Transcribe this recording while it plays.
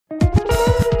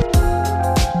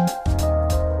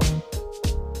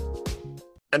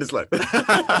And it's live.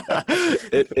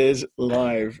 It is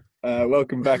live.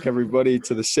 Welcome back, everybody,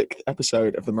 to the 6th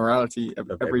episode of the Morality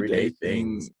of Everyday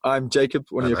Things. I'm Jacob,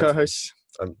 one of your co-hosts.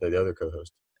 I'm the other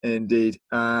co-host. Indeed.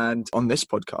 And on this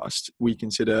podcast, we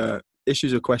consider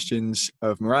issues or questions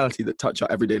of morality that touch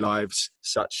our everyday lives,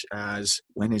 such as,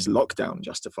 when is lockdown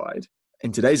justified?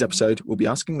 In today's episode, we'll be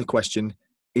asking the question,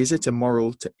 is it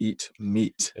immoral to eat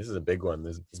meat? This is a big one.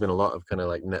 There's been a lot of kind of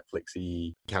like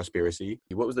Netflixy cowspiracy.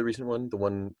 What was the recent one? The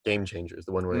one Game Changers.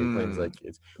 The one where he claims like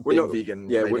we're not vegan.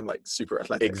 Yeah, we're like super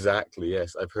athletic. Exactly.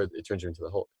 Yes, I've heard it turns you into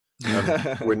the Hulk.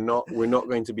 We're not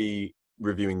going to be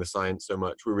reviewing the science so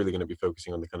much. We're really going to be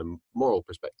focusing on the kind of moral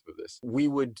perspective of this. We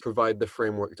would provide the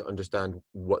framework to understand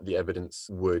what the evidence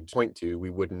would point to. We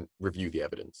wouldn't review the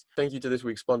evidence. Thank you to this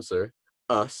week's sponsor,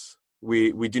 us.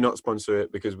 We do not sponsor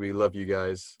it because we love you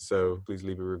guys, so please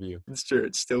leave a review. It's true.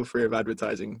 It's still free of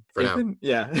advertising. For now.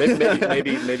 Yeah.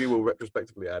 maybe we'll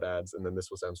retrospectively add ads and then this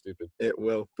will sound stupid. It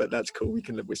will, but that's cool. We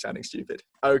can live with sounding stupid.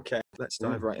 Okay, let's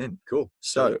dive right in. Cool.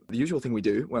 So the usual thing we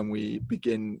do when we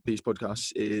begin these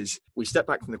podcasts is we step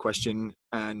back from the question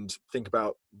and think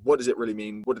about, what does it really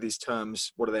mean? What are these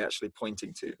terms? What are they actually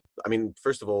pointing to? I mean,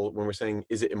 first of all, when we're saying,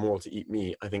 is it immoral to eat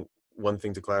meat? I think one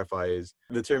thing to clarify is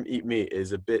the term eat meat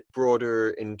is a bit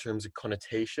broader in terms of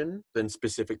connotation than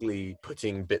specifically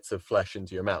putting bits of flesh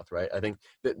into your mouth, right? I think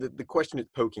the question it's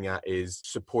poking at is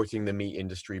supporting the meat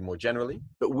industry more generally,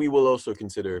 but we will also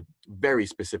consider very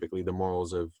specifically the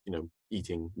morals of,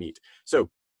 eating meat. So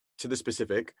to the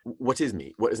specific, what is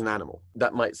meat? What is an animal?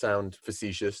 That might sound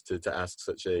facetious to ask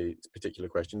such a particular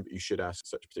question, but you should ask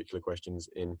such particular questions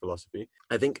in philosophy.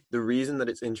 I think the reason that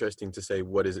it's interesting to say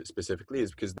what is it specifically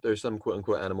is because there's some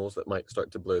quote-unquote animals that might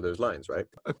start to blur those lines, right?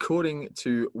 According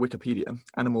to Wikipedia,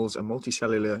 animals are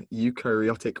multicellular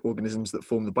eukaryotic organisms that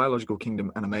form the biological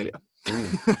kingdom Animalia.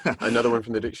 Another one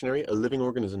from the dictionary, a living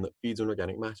organism that feeds on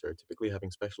organic matter, typically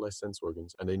having specialized sense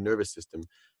organs and a nervous system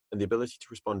and the ability to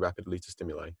respond rapidly to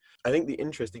stimuli. I think the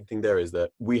interesting thing there is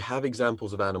that we have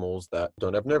examples of animals that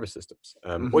don't have nervous systems.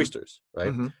 Oysters,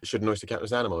 right? Should an oyster count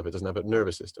as an animal if it doesn't have a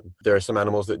nervous system? There are some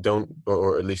animals that don't,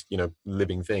 or at least,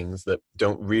 living things that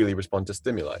don't really respond to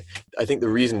stimuli. I think the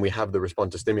reason we have the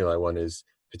respond to stimuli one is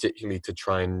particularly to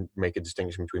try and make a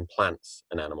distinction between plants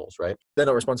and animals, right? They're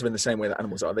not responsive in the same way that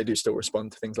animals are. They do still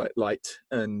respond to things like light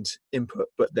and input,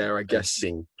 but they're, I guess,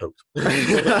 being poked.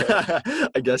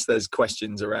 I guess there's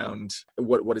questions around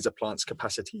what is a plant's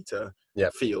capacity to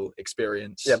feel,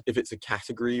 experience. Yeah. If it's a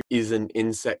category, is an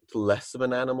insect less of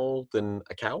an animal than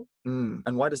a cow? And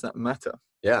why does that matter?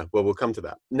 Yeah, well, we'll come to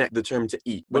that. Next, the term to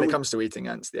eat. When it comes to eating,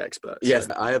 Ant's the expert. Yes,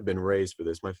 so. I have been raised for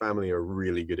this. My family are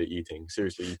really good at eating.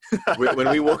 Seriously. When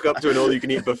we walk up to an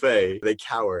all-you-can-eat buffet, they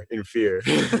cower in fear.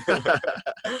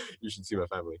 You should see my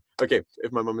family. Okay,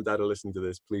 if my mum and dad are listening to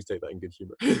this, please take that in good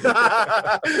humor.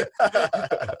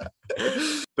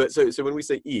 But so when we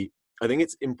say eat, I think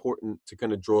it's important to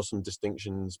kind of draw some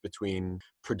distinctions between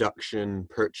production,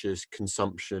 purchase,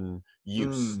 consumption,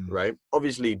 use, right?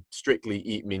 Obviously, strictly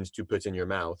eat means to put in your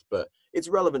mouth, but it's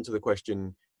relevant to the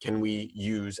question, can we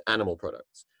use animal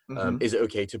products? Is it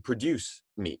okay to produce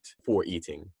meat for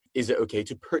eating? Is it okay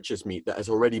to purchase meat that has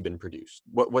already been produced?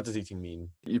 What does eating mean?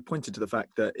 You pointed to the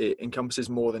fact that it encompasses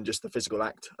more than just the physical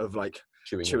act of like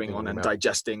chewing on and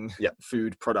digesting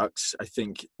food products. I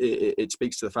think it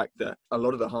speaks to the fact that a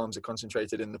lot of the harms are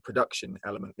concentrated in the production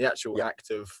element, the actual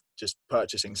act of just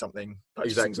purchasing something all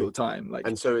the time.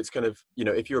 And so it's kind of,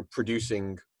 if you're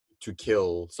producing to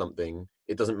kill something,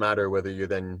 it doesn't matter whether you're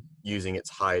then using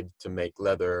its hide to make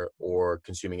leather or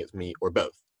consuming its meat or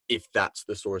both, if that's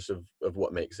the source of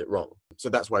what makes it wrong. So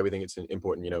that's why we think it's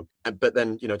important, But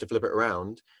then, to flip it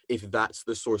around, if that's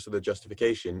the source of the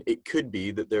justification, it could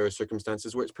be that there are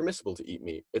circumstances where it's permissible to eat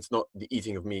meat. It's not the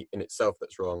eating of meat in itself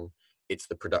that's wrong. It's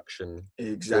the production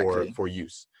for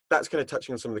use. That's kind of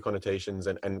touching on some of the connotations,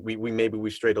 and we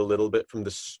strayed a little bit from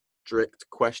the strict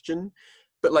question.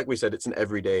 But like we said, it's an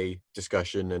everyday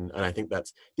discussion, and I think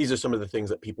these are some of the things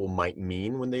that people might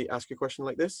mean when they ask a question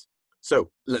like this. So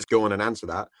let's go on and answer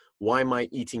that. Why might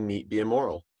eating meat be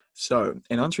immoral? So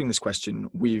in answering this question,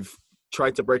 we've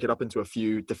tried to break it up into a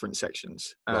few different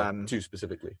sections. Two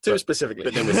specifically.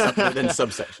 But then then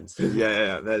subsections.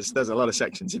 Yeah. There's a lot of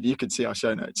sections. If you could see our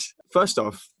show notes. First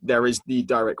off, there is the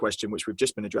direct question, which we've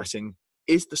just been addressing.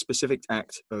 Is the specific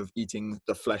act of eating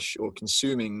the flesh or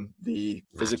consuming the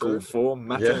physical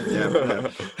form,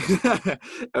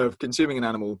 of consuming an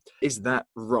animal, is that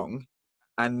wrong?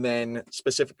 And then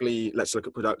specifically, let's look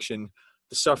at production.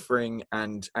 The suffering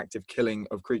and active killing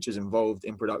of creatures involved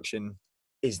in production,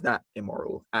 is that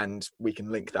immoral? And we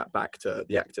can link that back to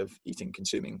the act of eating,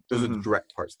 consuming. Those are the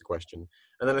direct parts of the question.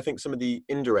 And then I think some of the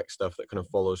indirect stuff that kind of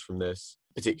follows from this,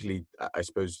 particularly, I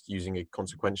suppose, using a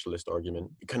consequentialist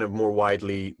argument, kind of more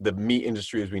widely, the meat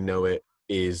industry as we know it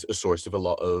is a source of a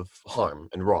lot of harm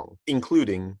and wrong,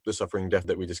 including the suffering death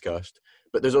that we discussed.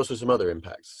 But there's also some other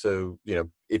impacts. So,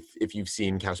 if you've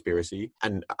seen Cowspiracy,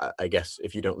 and I guess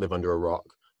if you don't live under a rock,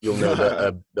 you'll know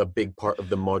that a big part of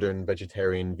the modern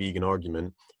vegetarian vegan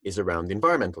argument is around the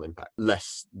environmental impact,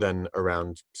 less than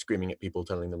around screaming at people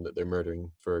telling them that they're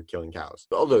murdering for killing cows.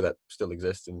 But although that still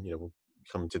exists, and we'll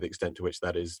come to the extent to which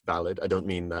that is valid. I don't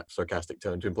mean that sarcastic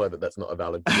tone to imply that that's not a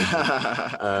valid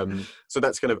position. So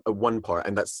that's kind of a one part,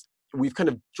 and we've kind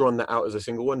of drawn that out as a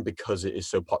single one because it is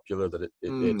so popular that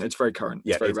it's very current.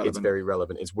 Yeah, it's very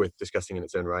relevant. It's worth discussing in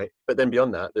its own right. But then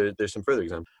beyond that, there's some further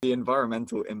examples. The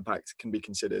environmental impact can be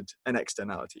considered an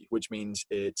externality, which means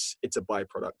it's a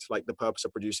byproduct. Like, the purpose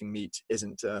of producing meat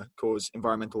isn't to cause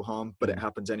environmental harm, but it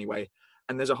happens anyway.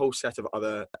 And there's a whole set of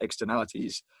other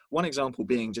externalities. One example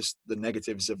being just the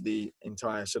negatives of the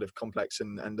entire sort of complex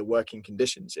and the working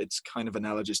conditions. It's kind of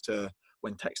analogous to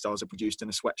when textiles are produced in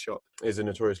a sweatshop. It's a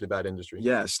notoriously bad industry.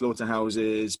 Yeah,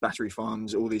 slaughterhouses, battery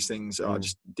farms, all these things are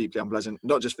just deeply unpleasant,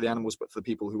 not just for the animals, but for the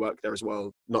people who work there as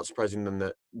well. Not surprising then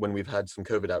that when we've had some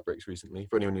COVID outbreaks recently,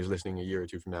 for anyone who's listening a year or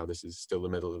two from now, this is still the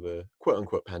middle of a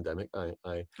quote-unquote pandemic. I'm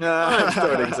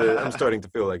starting to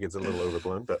feel like it's a little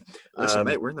overblown. But listen,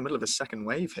 mate, we're in the middle of a second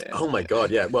wave here. Oh my God,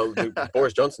 yeah. Well,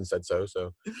 Boris Johnson said so.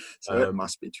 So it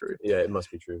must be true. Yeah, it must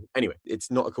be true. Anyway,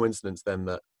 it's not a coincidence then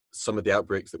that some of the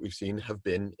outbreaks that we've seen have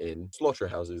been in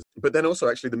slaughterhouses. But then also,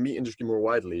 actually, the meat industry more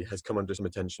widely has come under some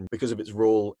attention because of its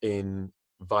role in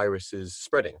viruses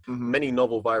spreading. Many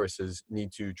novel viruses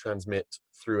need to transmit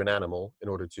through an animal in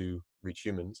order to reach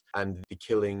humans, and the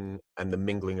killing and the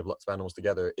mingling of lots of animals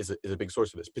together is a big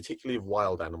source of this, particularly of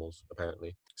wild animals,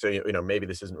 apparently. So, maybe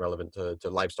this isn't relevant to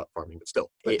livestock farming, but still.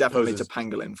 But definitely to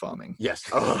pangolin farming. Yes,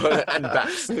 and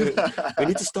bats. We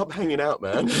need to stop hanging out,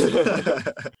 man.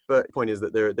 But the point is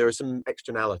that there are some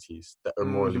externalities that are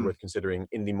morally worth considering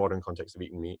in the modern context of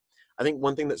eating meat. I think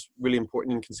one thing that's really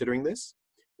important in considering this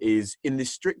is, in the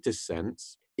strictest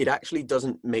sense, it actually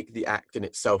doesn't make the act in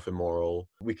itself immoral.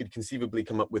 We could conceivably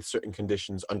come up with certain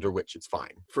conditions under which it's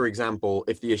fine. For example,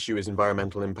 if the issue is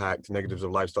environmental impact, negatives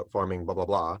of livestock farming, blah, blah,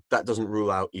 blah, that doesn't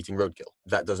rule out eating roadkill.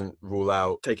 That doesn't rule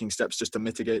out taking steps just to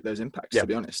mitigate those impacts, to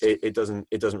be honest. It doesn't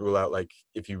rule out, like,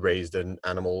 if you raised an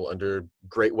animal under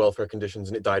great welfare conditions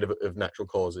and it died of natural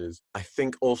causes. I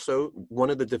think also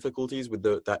one of the difficulties with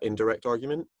that indirect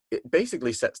argument, it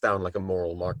basically sets down like a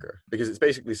moral marker, because it's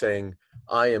basically saying,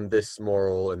 I am this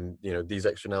moral and these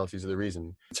externalities are the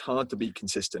reason. It's hard to be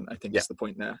consistent, I think. That's the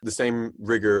point there. The same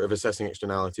rigor of assessing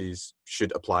externalities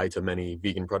should apply to many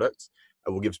vegan products. I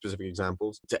will give specific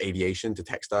examples: to aviation, to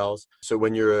textiles. So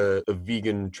when you're a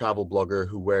vegan travel blogger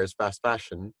who wears fast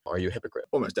fashion, are you a hypocrite?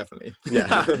 Almost definitely.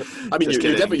 Yeah. I mean,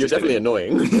 you're definitely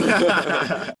annoying.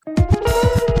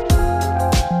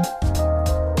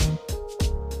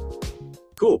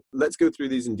 Cool. Let's go through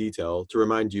these in detail to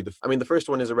remind you. The first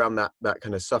one is around that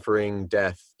kind of suffering,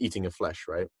 death, eating of flesh,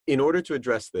 right? In order to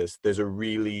address this, there's a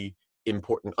really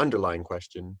important underlying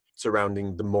question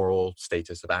surrounding the moral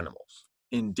status of animals.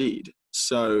 Indeed.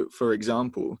 So, for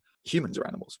example, humans are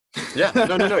animals. Yeah.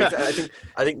 No.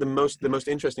 I think the most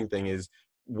interesting thing is,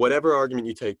 whatever argument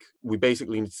you take, we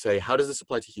basically need to say, how does this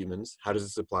apply to humans? How does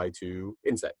this apply to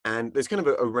insects? And there's kind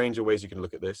of a range of ways you can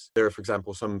look at this. There are, for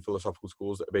example, some philosophical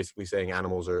schools that are basically saying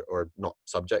animals are not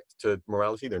subject to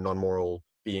morality. They're non-moral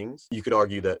beings. You could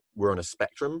argue that we're on a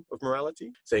spectrum of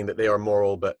morality, saying that they are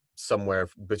moral, but somewhere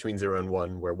between 0 and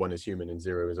 1, where 1 is human and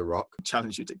 0 is a rock.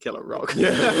 Challenge you to kill a rock.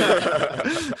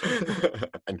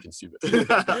 And consume it.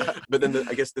 But then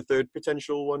I guess the third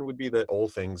potential one would be that all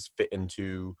things fit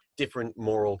into different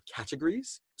moral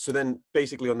categories. So then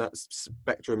basically on that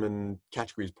spectrum and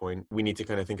categories point, we need to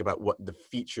kind of think about what the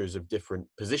features of different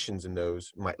positions in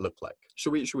those might look like.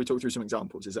 Should we talk through some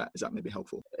examples? Is that maybe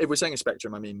helpful? If we're saying a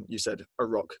spectrum, I mean, you said a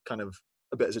rock, kind of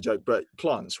a bit as a joke, but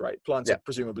plants, right? Plants are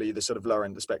presumably the sort of lower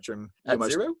end of the spectrum. At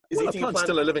zero? Well, a plant's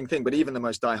still a living thing, but even the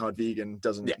most diehard vegan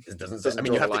doesn't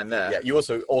draw a line there. Yeah, you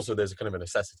also there's a kind of a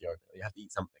necessity argument. You have to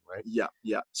eat something, right?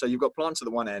 Yeah. So you've got plants at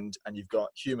the one end and you've got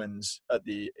humans at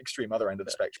the extreme other end of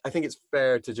the spectrum. I think it's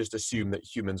fair to just assume that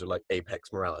humans are like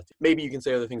apex morality. Maybe you can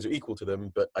say other things are equal to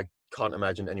them, but I can't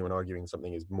imagine anyone arguing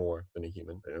something is more than a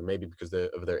human. Maybe because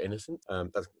of their innocence.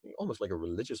 That's almost like a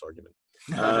religious argument.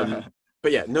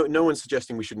 But yeah, no one's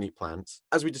suggesting we shouldn't eat plants.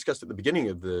 As we discussed at the beginning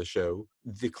of the show,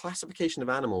 the classification of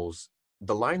animals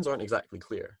the lines aren't exactly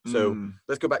clear. So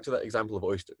let's go back to that example of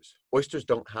oysters. Oysters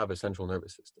don't have a central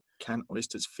nervous system. Can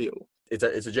oysters feel? It's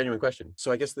a genuine question.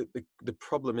 So I guess the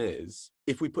problem is,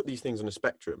 if we put these things on a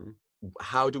spectrum,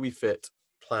 how do we fit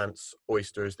plants,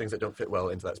 oysters, things that don't fit well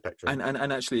into that spectrum?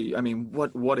 And actually, I mean,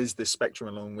 what is this spectrum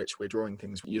along which we're drawing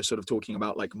things? You're sort of talking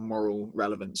about like moral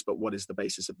relevance, but what is the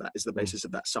basis of that? Is the basis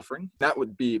of that suffering? That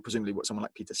would be presumably what someone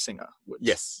like Peter Singer would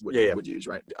use,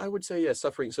 right? I would say, yeah,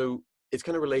 suffering. So it's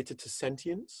kind of related to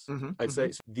sentience, I'd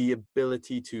say. So the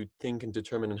ability to think and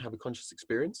determine and have a conscious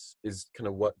experience is kind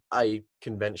of what I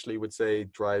conventionally would say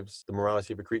drives the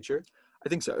morality of a creature. I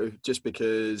think so, just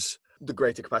because the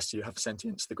greater capacity you have for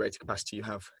sentience, the greater capacity you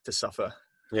have to suffer.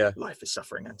 Yeah. Life is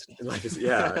suffering, Anthony. Life is,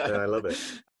 yeah, I love it.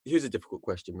 Here's a difficult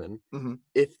question then.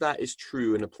 If that is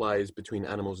true and applies between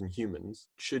animals and humans,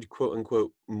 should quote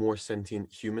unquote more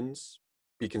sentient humans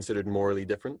be considered morally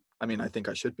different? I mean, I think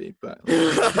I should be, but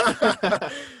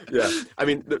yeah. I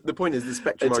mean, the point is the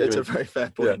spectrum argument. It's a very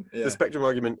fair point. Yeah. The spectrum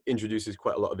argument introduces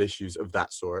quite a lot of issues of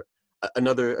that sort.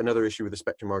 Another issue with the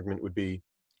spectrum argument would be,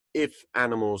 if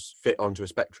animals fit onto a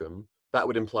spectrum, that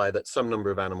would imply that some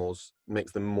number of animals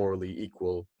makes them morally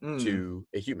equal to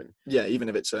a human. Yeah, even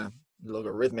if it's a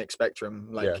logarithmic spectrum,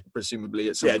 like presumably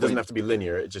at some point, it doesn't have to be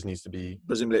linear, it just needs to be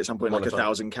presumably at some point monotone. Like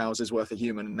 1,000 cows is worth a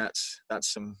human, and that's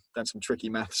some tricky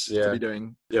maths to be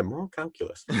doing. Yeah, moral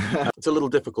calculus. It's a little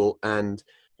difficult, and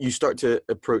you start to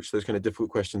approach those kind of difficult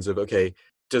questions of, okay,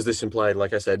 does this imply,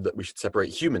 like I said, that we should separate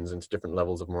humans into different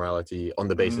levels of morality on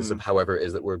the basis of however it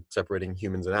is that we're separating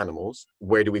humans and animals?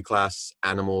 Where do we class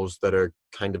animals that are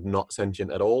kind of not sentient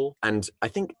at all? And I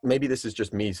think maybe this is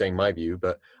just me saying my view,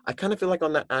 but I kind of feel like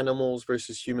on that animals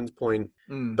versus humans point,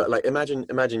 but like imagine,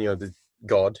 the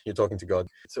God, you're talking to God.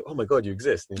 So, oh my God, you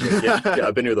exist. And he's like, yeah,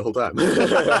 I've been here the whole time.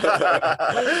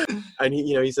 And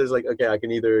he says like, okay, I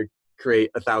can either create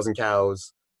 1,000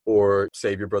 cows or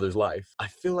save your brother's life. I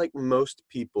feel like most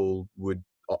people would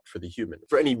opt for the human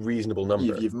for any reasonable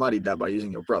number. You've muddied that by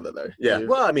using your brother, though. Yeah.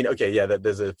 Well, I mean, okay, yeah,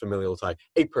 there's a familial tie.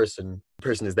 A person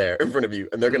is there in front of you,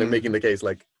 and they're going to making the case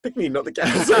like, pick me, not the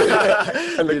cows.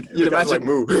 And you'd imagine like,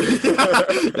 moo.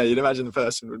 Yeah, you'd imagine the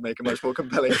person would make a much more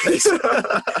compelling case.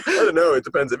 I don't know. It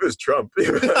depends. If it was Trump,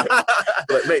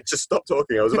 like, mate, just stop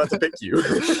talking. I was about to pick you.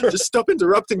 Just stop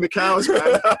interrupting the cows,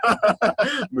 man.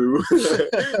 Moo.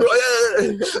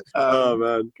 Oh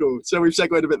man, cool. So we've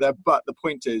segued a bit there, but the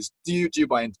point is, do you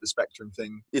buy into the spectrum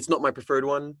thing? It's not my preferred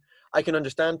one. I can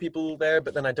understand people there,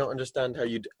 but then I don't understand how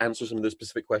you'd answer some of those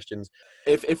specific questions.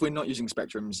 If we're not using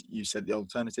spectrums, you said the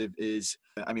alternative is,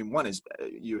 I mean, one is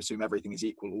you assume everything is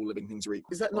equal, all living things are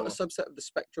equal. Is that not a subset of the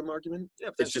spectrum argument? Yeah,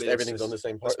 it's just everything's on the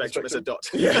same part. The spectrum is a dot.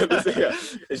 Yeah,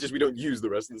 it's just we don't use the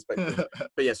rest of the spectrum.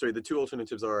 But yeah, sorry, the two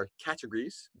alternatives are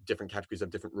categories. Different categories have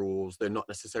different rules. They're not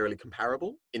necessarily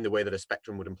comparable in the way that a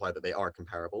spectrum would imply that they are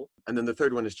comparable. And then the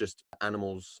third one is just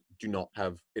animals do not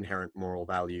have inherent moral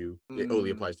value. It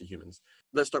only applies to humans.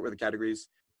 Let's start with the categories.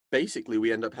 Basically,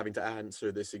 we end up having to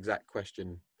answer this exact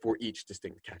question for each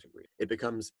distinct category. It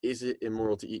becomes, is it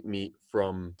immoral to eat meat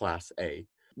from class A?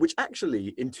 Which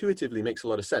actually intuitively makes a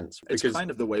lot of sense. It's kind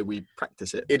of the way we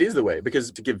practice it. It is the way,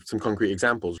 because to give some concrete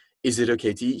examples, is it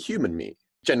okay to eat human meat?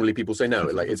 Generally, people say no,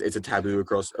 like it's a taboo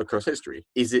across history.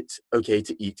 Is it okay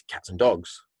to eat cats and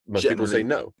dogs? Most people say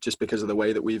no. Just because of the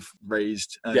way that we've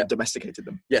raised and domesticated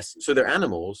them. Yes, so they're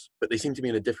animals, but they seem to be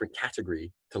in a different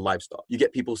category to livestock. You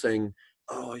get people saying,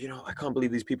 oh, I can't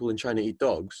believe these people in China eat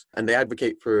dogs. And they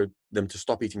advocate for them to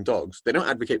stop eating dogs. They don't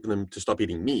advocate for them to stop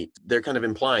eating meat. They're kind of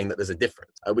implying that there's a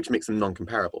difference, which makes them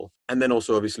non-comparable. And then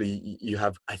also, obviously, you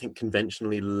have, I think,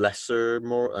 conventionally lesser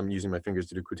moral, I'm using my fingers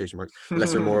to do quotation marks,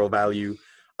 lesser moral value.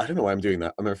 I don't know why I'm doing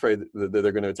that. I'm afraid that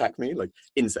they're going to attack me, like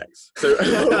insects. So,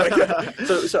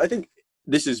 so I think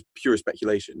this is pure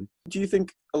speculation. Do you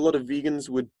think a lot of vegans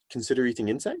would consider eating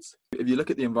insects? If you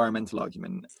look at the environmental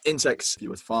argument, insects, if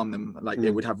you were to farm them, like it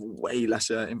would have way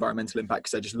lesser environmental impact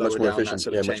because they're just lower down that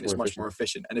sort of chain. It's much more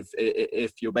efficient. And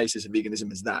if your basis of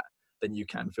veganism is that, then you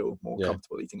can feel more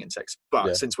comfortable eating insects.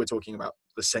 But since we're talking about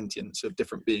the sentience of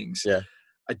different beings,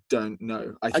 I don't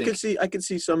know. I could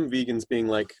see some vegans being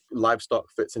like, livestock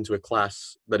fits into a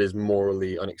class that is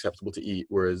morally unacceptable to eat,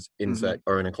 whereas insects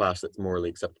are in a class that's morally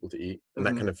acceptable to eat. And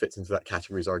that kind of fits into that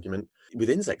categories argument. With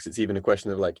insects, it's even a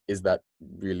question of like, is that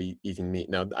really eating meat?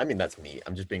 Now, I mean, that's meat.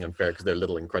 I'm just being unfair because they're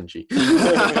little and crunchy.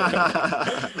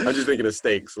 I'm just thinking of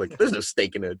steaks. Like, there's no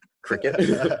steak in a cricket.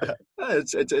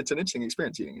 It's an interesting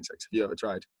experience eating insects. Have you ever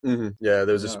tried? Yeah,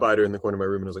 there was a spider in the corner of my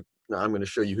room and I was like, no, I'm going to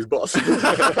show you who's boss.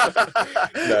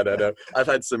 No. I've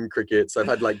had some crickets. I've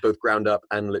had like both ground up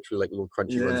and literally like little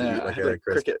crunchy ones that you eat like a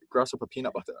cricket grasshopper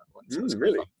peanut butter ones.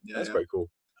 Really? Yeah, that's quite cool.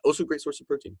 Also a great source of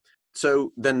protein.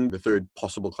 So then the third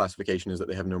possible classification is that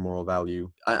they have no moral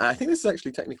value. I think this is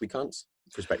actually technically Kant's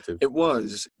perspective. It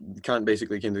was. Kant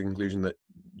basically came to the conclusion that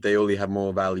they only have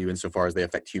moral value insofar as they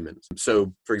affect humans.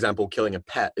 So, for example, killing a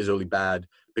pet is only bad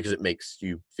because it makes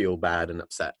you feel bad and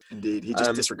upset. Indeed, he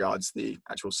just disregards the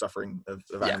actual suffering of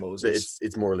animals.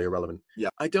 It's morally irrelevant. Yeah,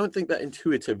 I don't think that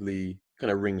intuitively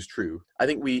kind of rings true. I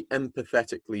think we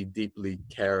empathetically deeply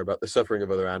care about the suffering of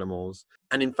other animals.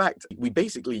 And in fact, we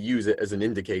basically use it as an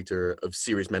indicator of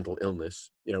serious mental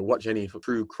illness. You know, watch any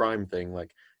true crime thing,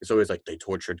 like it's always like they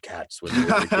tortured cats when they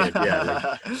were a kid.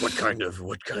 Yeah, like what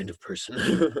kind of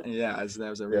person? Yeah, as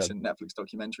there was a recent Netflix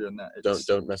documentary on that.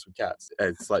 Don't mess with cats.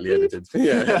 It's slightly edited.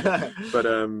 Yeah. But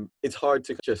it's hard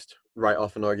to just write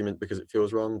off an argument because it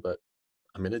feels wrong, but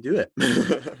I'm going to do it.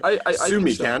 I Sue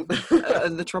me, Kant.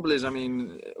 And the trouble is, I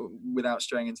mean, without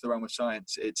straying into the realm of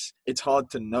science, it's hard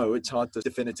to know. It's hard to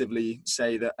definitively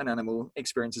say that an animal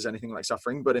experiences anything like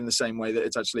suffering, but in the same way that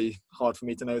it's actually hard for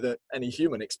me to know that any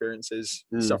human experiences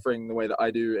suffering the way that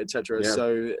I do, etc. Yeah.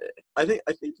 So I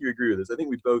think you agree with this. I think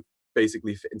we both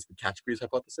basically fit into the categories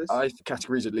hypothesis. I think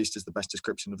categories at least is the best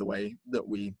description of the way that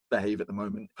we behave at the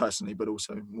moment, personally, but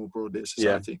also more broadly as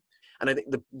society. Yeah. And I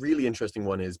think the really interesting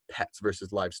one is pets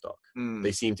versus livestock.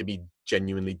 They seem to be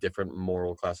genuinely different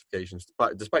moral classifications,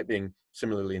 despite being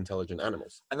similarly intelligent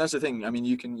animals. And that's the thing. I mean,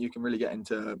 you can really get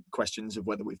into questions of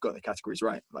whether we've got the categories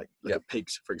right. Like look at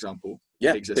pigs, for example.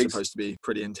 Yeah, pigs are supposed to be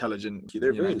pretty intelligent.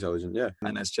 They're very intelligent, yeah.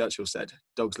 And as Churchill said,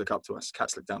 dogs look up to us,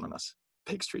 cats look down on us.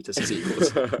 Pigs treat us as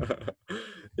equals.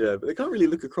 Yeah, but they can't really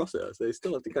look across at us. They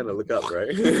still have to kind of look up,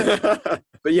 right?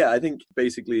 But yeah, I think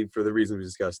basically for the reasons we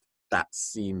discussed, that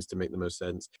seems to make the most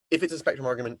sense. If it's a spectrum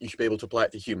argument, you should be able to apply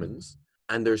it to humans.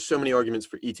 And there's so many arguments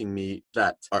for eating meat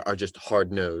that are just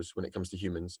hard nosed when it comes to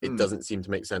humans. It doesn't seem to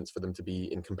make sense for them to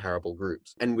be in comparable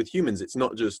groups. And with humans, it's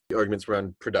not just the arguments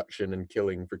around production and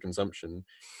killing for consumption.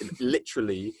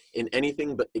 Literally, in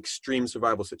anything but extreme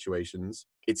survival situations,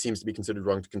 it seems to be considered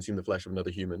wrong to consume the flesh of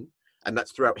another human. And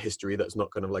that's throughout history. That's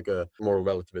not kind of like a moral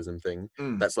relativism thing.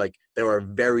 That's like, there are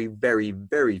very, very,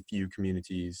 very few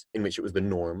communities in which it was the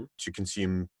norm to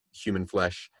consume human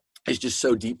flesh. It's just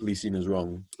so deeply seen as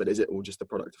wrong. But is it all just a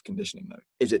product of conditioning, though?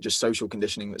 Is it just social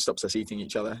conditioning that stops us eating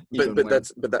each other? But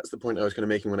that's the point I was kind of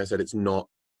making when I said it's not.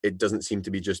 It doesn't seem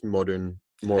to be just modern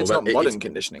moral. It's not modern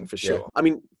conditioning for sure. Yeah. I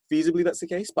mean, feasibly that's the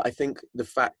case, but I think the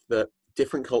fact that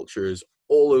different cultures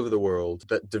all over the world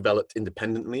that developed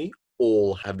independently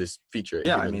all have this feature.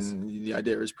 Yeah, I mean, the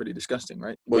idea is pretty disgusting,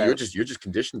 right? Well, you're just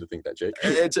conditioned to think that, Jake.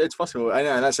 It's possible. I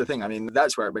know, and that's the thing. I mean,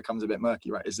 that's where it becomes a bit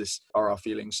murky, right? Are our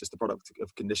feelings just a product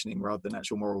of conditioning rather than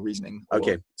actual moral reasoning?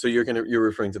 Okay, so you're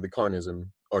referring to the carnism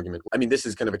argument. I mean, this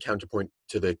is kind of a counterpoint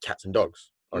to the cats and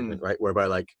dogs argument, right? Whereby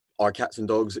like, are cats and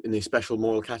dogs in a special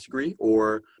moral category,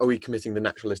 or are we committing the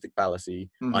naturalistic fallacy,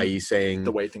 i.e. saying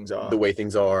the way things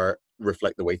are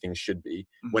reflect the way things should be,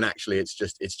 when actually it's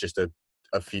just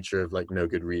a feature of like no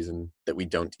good reason that we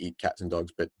don't eat cats and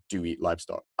dogs but do eat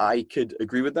livestock. I could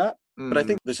agree with that, but I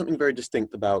think there's something very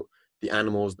distinct about the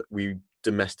animals that we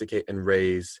domesticate and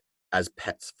raise as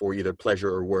pets for either pleasure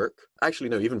or work. Actually,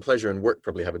 no, even pleasure and work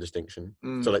probably have a distinction.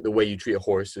 So like the way you treat a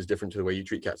horse is different to the way you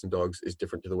treat cats and dogs is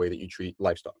different to the way that you treat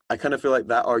livestock. I kind of feel like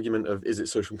that argument of is it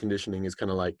social conditioning is kind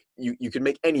of like, you could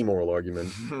make any moral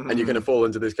argument and you're going to fall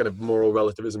into this kind of moral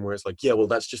relativism where it's like, yeah, well,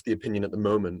 that's just the opinion at the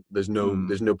moment. There's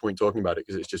no point talking about it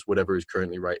because it's just whatever is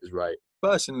currently right is right.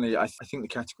 Personally, I think the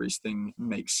categories thing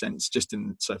makes sense just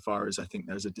in so far as I think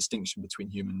there's a distinction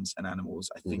between humans and animals.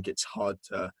 I think it's hard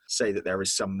to say that there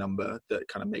is some number that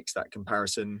kind of makes that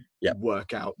comparison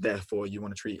work out. Therefore, you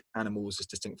want to treat animals as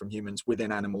distinct from humans.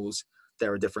 Within animals,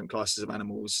 there are different classes of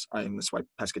animals. That's why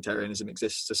pescatarianism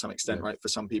exists to some extent, right? For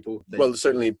some people. Well,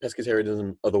 certainly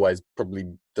pescatarianism otherwise probably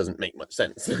doesn't make much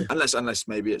sense. unless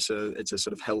maybe it's a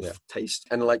sort of health taste.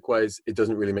 And likewise, it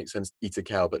doesn't really make sense to eat a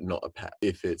cow but not a pet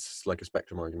if it's like a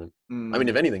spectrum argument. I mean,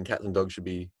 if anything, cats and dogs should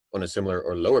be on a similar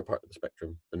or lower part of the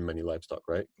spectrum than many livestock,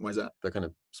 right? Why is that? They're kind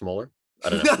of smaller. I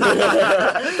don't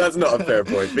know. That's not a fair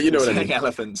point, but you know what I mean.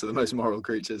 Elephants are the most moral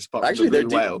creatures. Actually, they're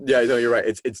whale. Yeah, no, you're right.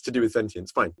 It's to do with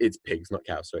sentience. Fine, it's pigs, not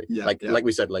cows. Sorry. Like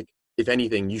we said, like if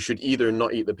anything, you should either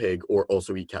not eat the pig or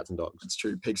also eat cats and dogs. It's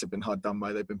true. Pigs have been hard done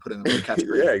by. They've been put in the wrong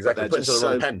category. Yeah, exactly. They're just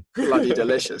so bloody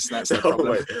delicious. That's the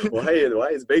problem. Why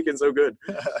is bacon so good?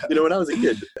 You know, when I was a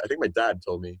kid, I think my dad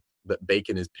told me that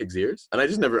bacon is pig's ears. And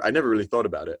I never really thought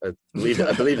about it. I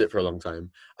believed it for a long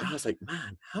time. And I was like,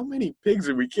 man, how many pigs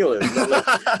are we killing?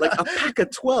 Like a pack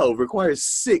of 12 requires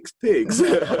 6 pigs.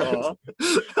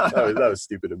 that was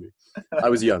stupid of me. I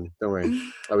was young, don't worry.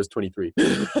 I was 23.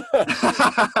 No,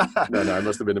 I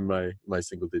must have been in my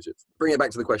single digits. Bring it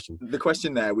back to the question. The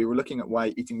question there, we were looking at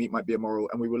why eating meat might be immoral,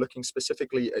 and we were looking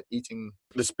specifically at eating...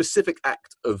 The specific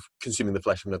act of consuming the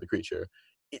flesh of another creature.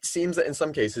 It seems that in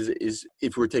some cases it is,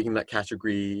 if we're taking that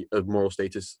category of moral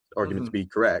status argument to be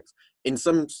correct, in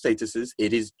some statuses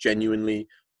it is genuinely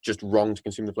just wrong to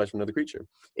consume the flesh of another creature.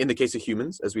 In the case of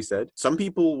humans, as we said, some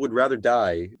people would rather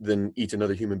die than eat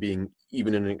another human being,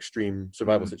 even in an extreme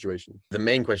survival situation. The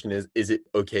main question is it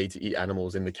okay to eat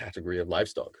animals in the category of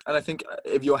livestock? And I think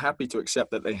if you're happy to accept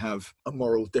that they have a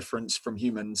moral difference from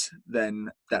humans,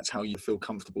 then that's how you feel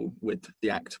comfortable with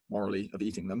the act morally of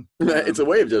eating them. It's a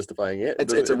way of justifying it. It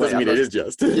doesn't mean it is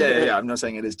just. Yeah. I'm not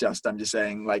saying it is just. I'm just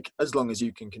saying, like, as long as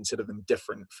you can consider them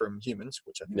different from humans,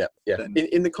 which I think... Yeah.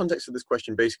 In the context of this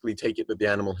question, basically take it that the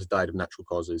animal has died of natural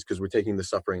causes, because we're taking the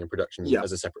suffering and production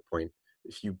as a separate point.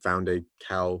 If you found a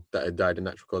cow that had died of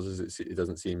natural causes, it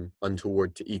doesn't seem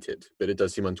untoward to eat it, but it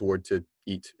does seem untoward to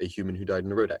eat a human who died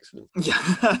in a road accident.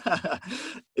 Yeah.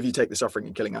 If you take the suffering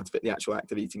and killing out of it, the actual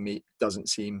act of eating meat doesn't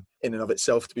seem in and of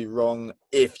itself to be wrong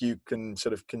if you can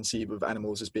sort of conceive of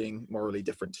animals as being morally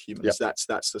different to humans. That's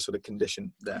the sort of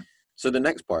condition there. So the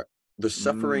next part, the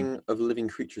suffering of living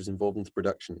creatures involved in the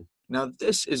production. Now,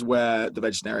 this is where the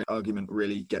vegetarian argument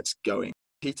really gets going.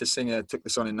 Peter Singer took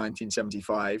this on in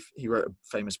 1975. He wrote a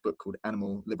famous book called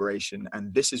Animal Liberation,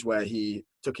 and this is where he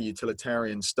took a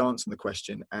utilitarian stance on the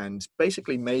question and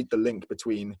basically made the link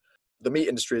between the meat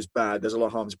industry is bad, there's a lot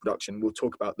of harms in production. We'll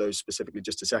talk about those specifically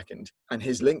just a second. And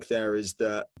his link there is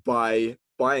that by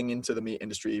buying into the meat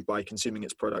industry, by consuming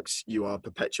its products, you are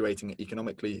perpetuating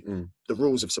economically the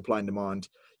rules of supply and demand.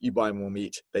 You buy more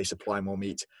meat, they supply more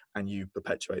meat, and you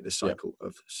perpetuate this cycle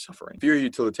of suffering. If you're a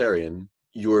utilitarian,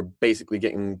 you're basically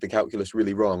getting the calculus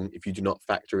really wrong if you do not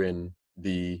factor in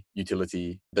the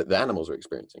utility that the animals are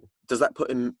experiencing. Does that put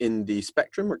him in the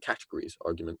spectrum or categories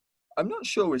argument? I'm not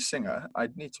sure with Singer.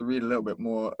 I'd need to read a little bit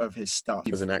more of his stuff.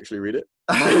 He doesn't actually read it?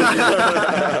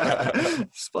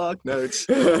 Spark notes.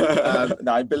 No,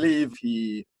 I believe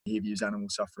he views animal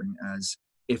suffering as,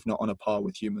 if not on a par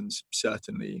with humans,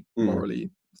 certainly morally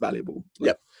valuable.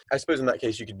 Yep. I suppose in that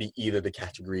case you could be either the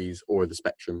categories or the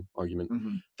spectrum argument.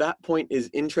 That point is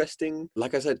interesting.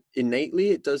 Like I said, innately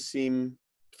it does seem,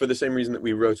 for the same reason that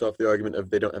we wrote off the argument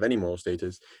of they don't have any moral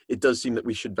status, it does seem that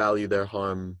we should value their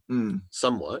harm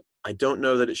somewhat. I don't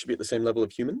know that it should be at the same level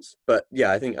of humans, but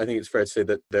yeah, I think it's fair to say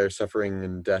that their suffering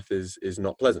and death is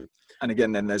not pleasant. And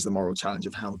again, then there's the moral challenge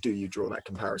of how do you draw that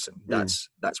comparison? That's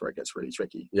where it gets really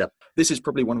tricky. Yep. This is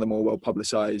probably one of the more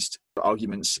well-publicized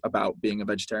arguments about being a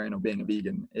vegetarian or being a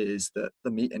vegan, is that the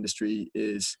meat industry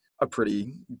is a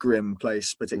pretty grim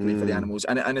place, particularly for the animals.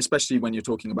 And especially when you're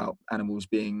talking about animals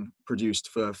being produced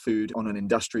for food on an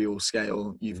industrial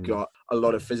scale, you've got a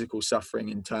lot of physical suffering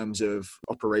in terms of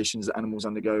operations that animals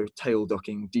undergo, tail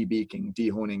docking, debeaking,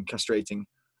 dehorning, castrating.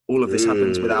 All of this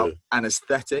happens without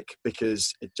anesthetic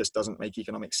because it just doesn't make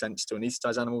economic sense to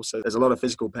anesthetize animals. So there's a lot of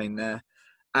physical pain there.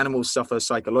 Animals suffer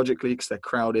psychologically because they're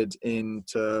crowded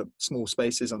into small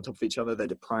spaces on top of each other. They're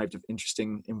deprived of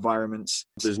interesting environments.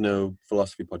 There's no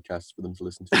philosophy podcasts for them to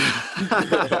listen to.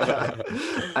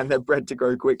 And they're bred to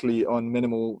grow quickly on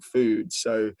minimal food.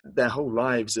 So their whole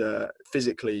lives are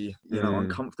physically,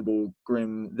 uncomfortable,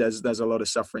 grim. There's a lot of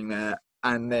suffering there.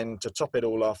 And then to top it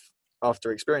all off,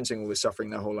 after experiencing all this suffering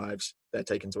their whole lives, they're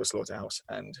taken to a slaughterhouse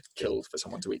and killed for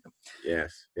someone to eat them.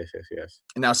 Yes.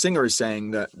 And now Singer is saying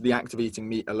that the act of eating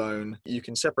meat alone, you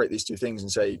can separate these two things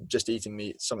and say, just eating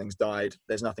meat, something's died,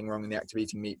 there's nothing wrong in the act of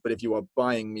eating meat. But if you are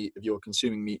buying meat, if you're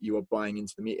consuming meat, you are buying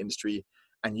into the meat industry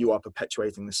and you are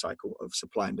perpetuating the cycle of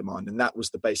supply and demand. And that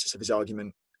was the basis of his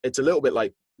argument. It's a little bit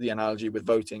like the analogy with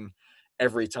voting.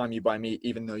 Every time you buy meat,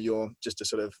 even though you're just a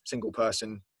sort of single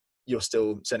person, you're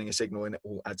still sending a signal and it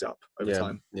all adds up over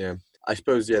time. Yeah. I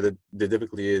suppose, the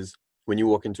difficulty is when you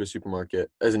walk into a supermarket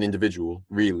as an individual,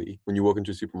 really, when you walk into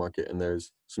a supermarket and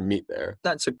there's some meat there.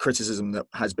 That's a criticism that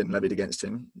has been levied against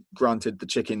him. Granted, the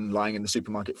chicken lying in the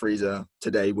supermarket freezer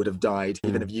today would have died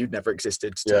even if you'd never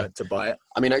existed to buy it.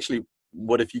 I mean, actually,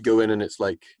 what if you go in and it's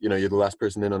like, you're the last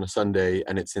person in on a Sunday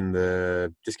and it's in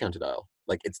the discounted aisle?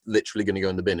 Like, it's literally going to go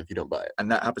in the bin if you don't buy it.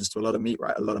 And that happens to a lot of meat,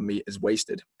 right? A lot of meat is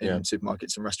wasted in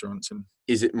supermarkets and restaurants. And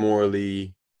is it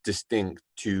morally distinct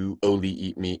to only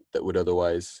eat meat that would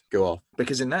otherwise go off.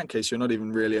 Because in that case, you're not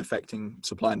even really affecting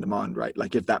supply and demand, right?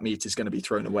 Like if that meat is going to be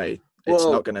thrown away, it's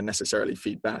not going to necessarily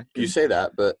feed back. You say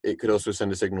that, but it could also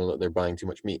send a signal that they're buying too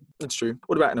much meat. That's true.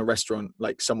 What about in a restaurant?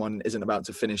 Like someone isn't about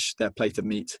to finish their plate of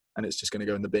meat and it's just going to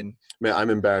go in the bin. Man,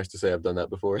 I'm embarrassed to say I've done that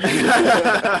before.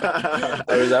 I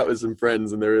was out with some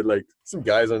friends and there were like some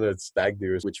guys on a stag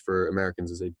do, which for Americans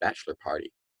is a bachelor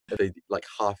party. They like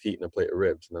half eaten a plate of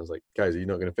ribs, and I was like, guys, are you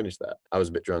not going to finish that? I was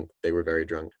a bit drunk. They were very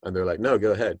drunk, and they're like, no,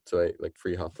 go ahead. So I ate like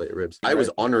free half plate of ribs. I was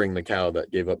honoring the cow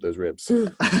that gave up those ribs.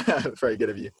 Very good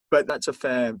of you. But that's a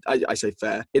fair, I say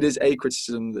fair. It is a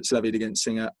criticism that's levied against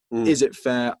Singer. Is it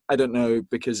fair? I don't know,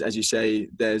 because as you say,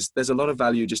 there's a lot of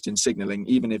value just in signaling,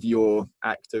 even if your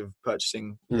act of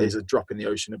purchasing is a drop in the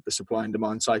ocean of the supply and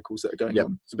demand cycles that are going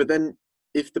on. So, but then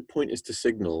if the point is to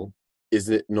signal, is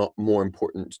it not more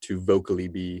important to vocally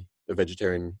be a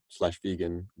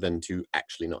vegetarian/vegan than to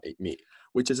actually not eat meat?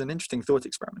 Which is an interesting thought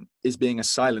experiment. Is being a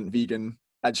silent vegan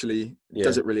actually,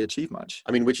 does it really achieve much?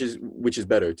 I mean, which is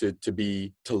better, to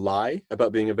lie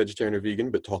about being a vegetarian or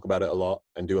vegan, but talk about it a lot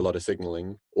and do a lot of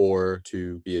signaling, or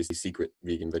to be a secret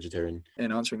vegan vegetarian?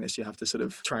 In answering this, you have to sort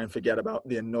of try and forget about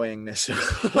the annoyingness.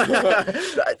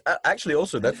 Actually,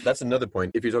 also, that's another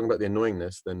point. If you're talking about the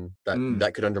annoyingness, then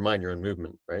that could undermine your own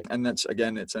movement, right? And that's,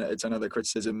 again, it's another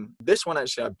criticism. This one,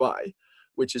 actually, I buy,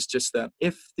 which is just that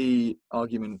if the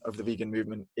argument of the vegan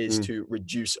movement is to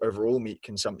reduce overall meat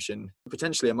consumption,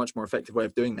 potentially a much more effective way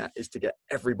of doing that is to get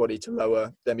everybody to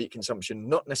lower their meat consumption,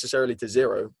 not necessarily to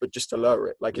 0, but just to lower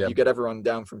it. Like if you get everyone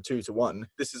down from 2 to 1.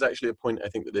 This is actually a point I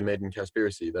think that they made in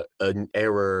Conspiracy, that an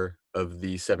error of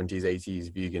the 70s,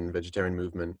 80s vegan vegetarian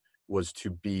movement was to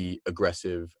be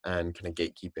aggressive and kind of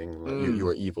gatekeeping, like you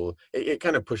are evil. It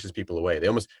kind of pushes people away. They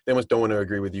almost don't want to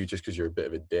agree with you just because you're a bit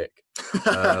of a dick.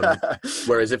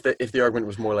 Whereas if the argument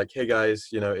was more like, hey guys,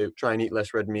 try and eat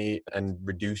less red meat and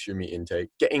reduce your meat intake,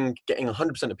 getting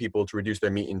 100% of people to reduce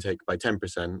their meat intake by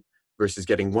 10% versus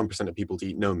getting 1% of people to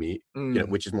eat no meat,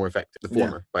 which is more effective, the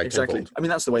former, by exactly. tenfold. I mean,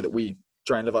 that's the way that we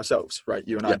try and live ourselves, right?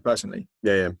 You and I personally.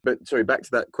 Yeah. But sorry, back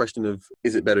to that question of,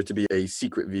 is it better to be a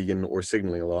secret vegan or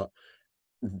signaling a lot?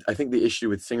 I think the issue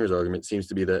with Singer's argument seems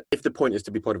to be that if the point is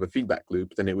to be part of a feedback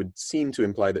loop, then it would seem to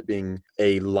imply that being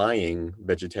a lying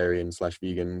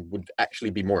vegetarian/vegan would actually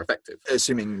be more effective.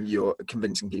 Assuming you're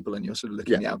convincing people and you're sort of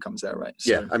looking at the outcomes there, right?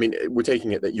 So, I mean, we're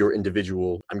taking it that your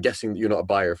individual, I'm guessing that you're not a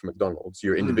buyer for McDonald's,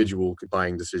 your individual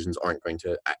buying decisions aren't going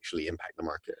to actually impact the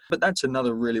market. But that's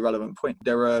another really relevant point.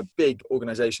 There are big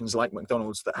organizations like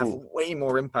McDonald's that have way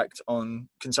more impact on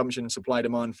consumption, supply,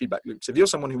 demand, feedback loops. If you're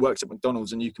someone who works at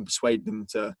McDonald's and you can persuade them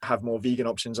to have more vegan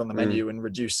options on the menu and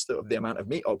reduce the amount of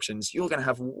meat options, you're going to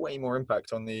have way more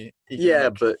impact on the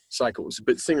economic cycles.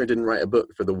 But Singer didn't write a book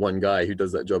for the one guy who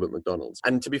does that job at McDonald's.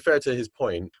 And to be fair to his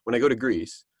point, when I go to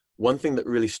Greece, one thing that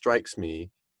really strikes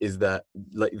me is that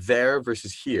like there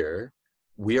versus here,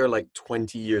 we are like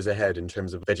 20 years ahead in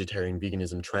terms of vegetarian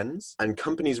veganism trends, and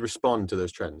companies respond to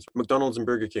those trends. McDonald's and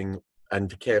Burger King and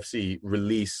KFC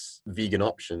release vegan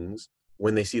options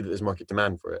when they see that there's market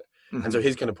demand for it. And so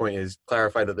his kind of point is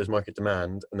clarify that there's market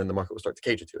demand, and then the market will start to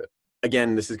cater to it.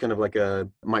 Again, this is kind of like a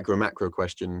micro-macro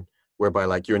question, whereby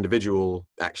like your individual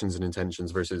actions and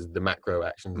intentions versus the macro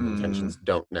actions and intentions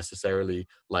don't necessarily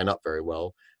line up very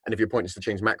well. And if your point is to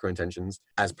change macro intentions,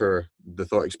 as per the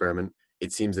thought experiment,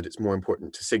 it seems that it's more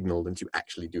important to signal than to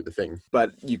actually do the thing.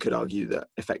 But you could argue that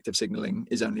effective signaling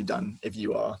is only done if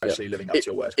you are actually living up to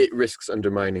your word. It risks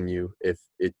undermining you if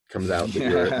it comes out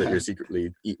that you're secretly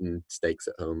eating steaks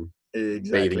at home.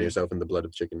 Exactly. Bathing yourself in the blood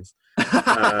of chickens.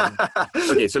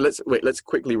 Okay, so let's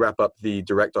quickly wrap up the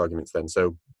direct arguments then.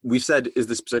 So we've said, is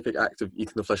the specific act of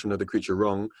eating the flesh of another creature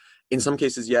wrong? In some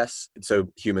cases, yes. So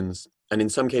humans. And in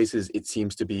some cases, it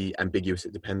seems to be ambiguous.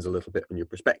 It depends a little bit on your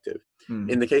perspective.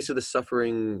 In the case of the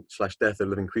suffering/death of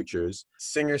living creatures,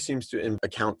 Singer seems to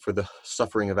account for the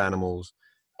suffering of animals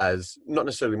as not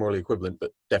necessarily morally equivalent,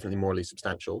 but definitely morally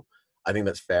substantial. I think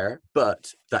that's fair,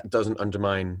 but that doesn't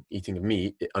undermine eating of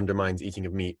meat. It undermines eating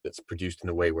of meat that's produced in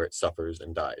a way where it suffers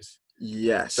and dies.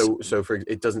 Yes. So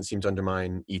it doesn't seem to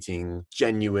undermine eating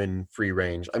genuine free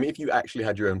range. I mean, if you actually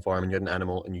had your own farm and you had an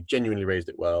animal and you genuinely raised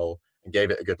it well and gave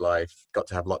it a good life, got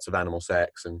to have lots of animal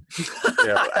sex, and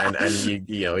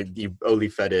you only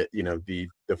fed it,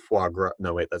 the foie gras.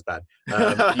 No, wait, that's bad.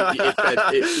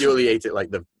 You only ate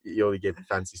it you only gave it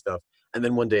fancy stuff. And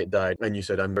then one day it died, and you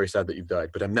said, I'm very sad that you've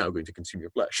died, but I'm now going to consume your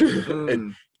flesh.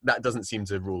 that doesn't seem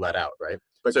to rule that out, right?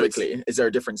 But so quickly, is there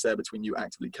a difference there between you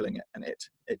actively killing it and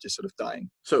it just sort of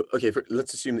dying? So, okay,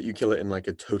 let's assume that you kill it in like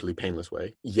a totally painless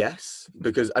way. Yes,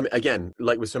 because I mean, again,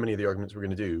 like with so many of the arguments we're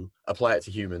going to do, apply it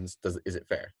to humans. Is it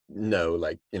fair? No,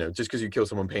 like, just because you kill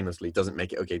someone painlessly doesn't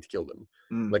make it okay to kill them.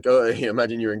 Like,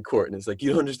 imagine you're in court and it's like,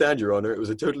 you don't understand, Your Honor, it was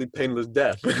a totally painless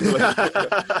death. Like,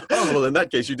 oh, well, in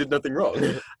that case, you did nothing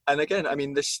wrong. And again, I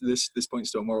mean, this points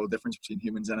to a moral difference between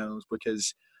humans and animals,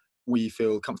 because we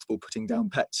feel comfortable putting down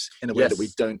pets in a way that we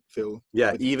don't feel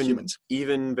with humans.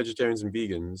 Even vegetarians and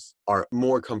vegans are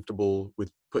more comfortable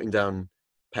with putting down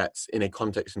pets in a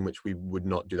context in which we would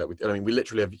not do that with. I mean, we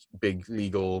literally have big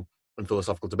legal and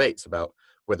philosophical debates about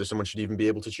whether someone should even be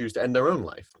able to choose to end their own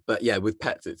life. But yeah, with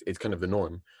pets, it's kind of the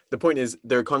norm. The point is,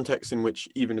 there are contexts in which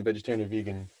even a vegetarian or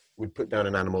vegan would put down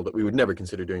an animal that we would never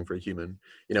consider doing for a human.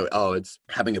 It's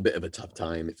having a bit of a tough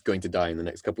time. It's going to die in the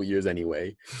next couple of years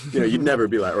anyway. You'd never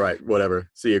be like, right, whatever,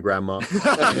 see you, grandma.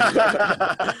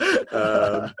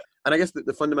 And I guess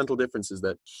the fundamental difference is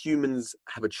that humans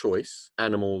have a choice.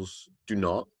 Animals do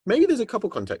not. Maybe there's a couple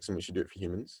contexts in which you do it for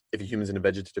humans. If a human's in a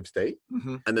vegetative state.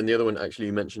 Mm-hmm. And then the other one actually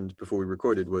you mentioned before we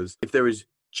recorded was if there is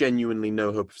genuinely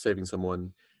no hope of saving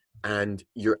someone and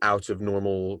you're out of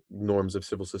normal norms of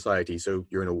civil society. So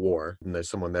you're in a war and there's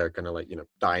someone there kind of like,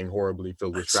 dying horribly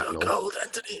filled with shrapnel. So cold,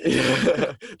 Anthony.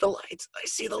 The light. I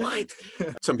see the light.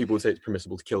 Some people would say it's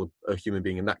permissible to kill a human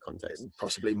being in that context.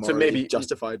 Possibly morally maybe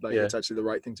justified, it's actually the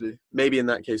right thing to do. Maybe in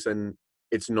that case, then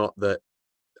it's not that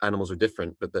animals are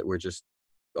different, but that we're just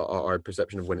our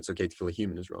perception of when it's okay to kill a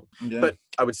human is wrong. Yeah. But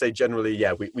I would say generally,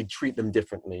 we treat them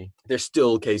differently. There's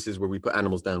still cases where we put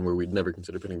animals down where we'd never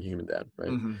consider putting a human down, right?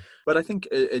 Mm-hmm. But I think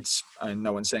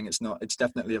no one's saying it's not, it's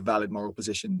definitely a valid moral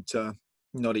position to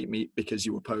not eat meat because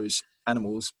you oppose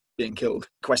animals being killed.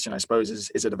 Question, I suppose,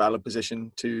 is it a valid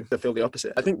position to feel the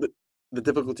opposite? I think that the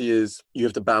difficulty is you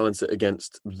have to balance it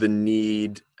against the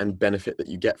need and benefit that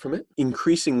you get from it.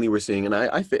 Increasingly, we're seeing, and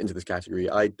I fit into this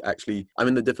category, I'm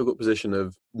in the difficult position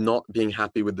of not being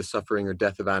happy with the suffering or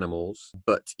death of animals,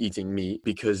 but eating meat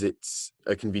because it's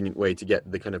a convenient way to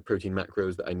get the kind of protein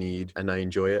macros that I need, and I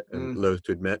enjoy it, and loath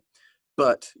to admit.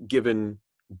 But given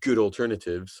good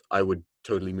alternatives, I would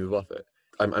totally move off it.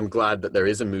 I'm glad that there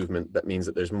is a movement that means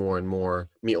that there's more and more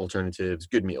meat alternatives,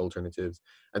 good meat alternatives.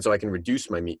 And so I can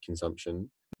reduce my meat consumption,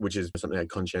 which is something I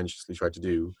conscientiously try to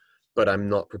do. But I'm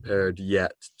not prepared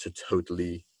yet to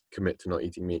totally commit to not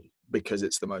eating meat. Because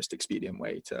it's the most expedient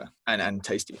way to, and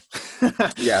tasty.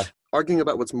 Yeah. Arguing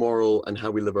about what's moral and how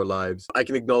we live our lives, I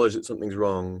can acknowledge that something's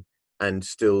wrong and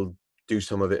still do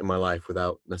some of it in my life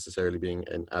without necessarily being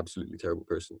an absolutely terrible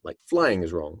person. Like flying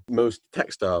is wrong. Most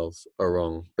textiles are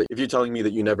wrong. But if you're telling me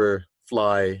that you never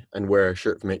fly and wear a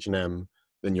shirt from H&M,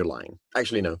 then you're lying.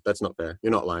 Actually, no, that's not fair.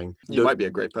 You're not lying. You might be a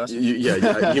great person.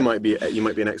 You might be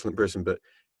an excellent person, but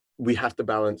we have to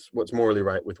balance what's morally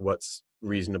right with what's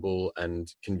reasonable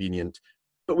and convenient.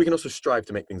 But we can also strive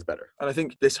to make things better. And I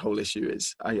think this whole issue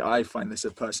is, I find this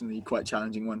a personally quite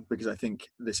challenging one, because I think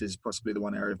this is possibly the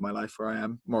one area of my life where I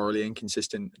am morally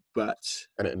inconsistent, and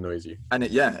it annoys you. And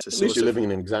at least you're living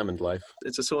an examined life.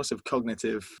 It's a source of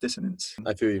cognitive dissonance.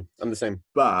 I feel you. I'm the same.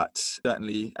 But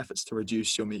certainly efforts to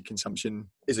reduce your meat consumption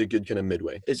is a good kind of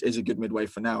midway. Is a good midway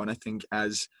for now. And I think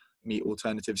as meat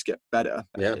alternatives get better,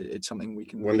 it's something we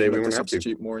can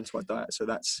substitute more into our diet. So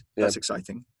that's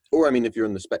exciting. Or, I mean, if you're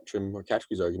on the spectrum or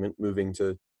categories argument, moving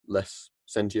to less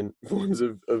sentient forms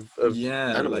of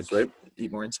animals, right? Eat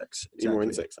more insects. Exactly. Eat more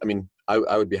insects. I mean,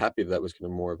 I would be happy if that was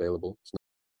kind of more available.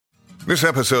 This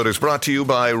episode is brought to you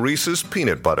by Reese's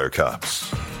Peanut Butter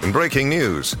Cups. In breaking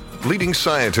news, leading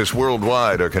scientists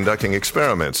worldwide are conducting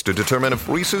experiments to determine if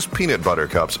Reese's Peanut Butter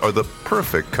Cups are the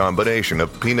perfect combination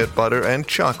of peanut butter and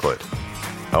chocolate.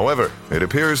 However, it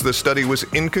appears the study was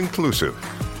inconclusive,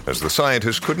 as the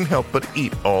scientists couldn't help but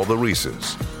eat all the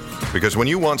Reese's. Because when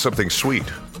you want something sweet,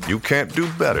 you can't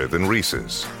do better than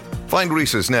Reese's. Find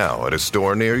Reese's now at a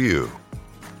store near you.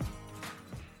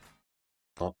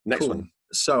 Next one.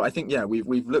 So I think,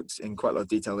 we've looked in quite a lot of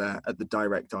detail there at the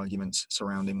direct arguments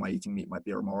surrounding why eating meat might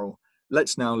be immoral.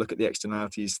 Let's now look at the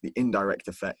externalities, the indirect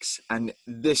effects. And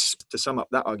this, to sum up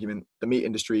that argument, the meat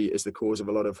industry is the cause of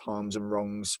a lot of harms and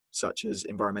wrongs, such as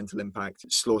environmental impact,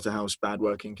 slaughterhouse, bad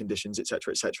working conditions,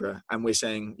 etc., etc. And we're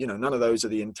saying, none of those are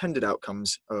the intended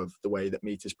outcomes of the way that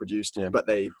meat is produced, but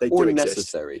they do exist.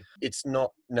 Necessary. It's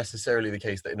not necessarily the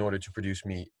case that in order to produce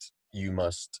meat, you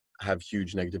must have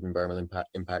huge negative environmental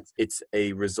impacts. It's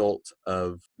a result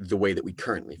of the way that we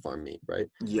currently farm meat, right?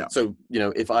 Yeah. So,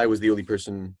 if I was the only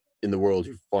person in the world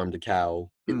who farmed a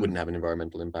cow, it wouldn't have an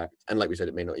environmental impact. And like we said,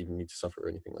 it may not even need to suffer or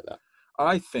anything like that.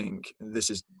 I think, this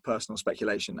is personal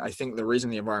speculation, I think the reason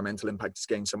the environmental impact has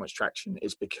gained so much traction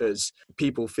is because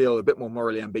people feel a bit more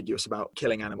morally ambiguous about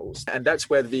killing animals. And that's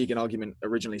where the vegan argument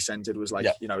originally centered, was like,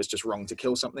 it's just wrong to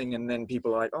kill something. And then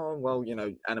people are like, oh, well,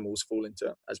 animals fall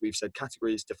into, as we've said,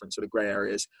 categories, different sort of gray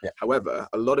areas. However,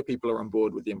 a lot of people are on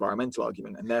board with the environmental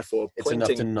argument, and therefore it's enough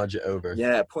to nudge it over.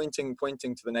 Yeah, pointing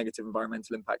to the negative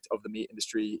environmental impact of the meat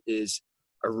industry is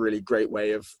a really great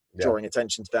way of drawing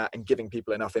attention to that and giving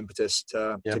people enough impetus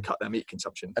to cut their meat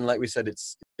consumption. And like we said,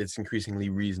 it's increasingly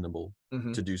reasonable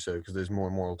to do so, because there's more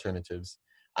and more alternatives.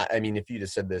 I mean, if you'd have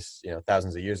said this,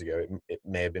 thousands of years ago, it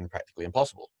may have been practically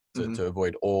impossible to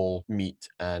avoid all meat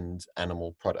and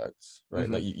animal products, right?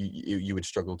 Like you would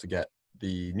struggle to get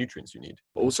the nutrients you need.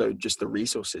 Also, just the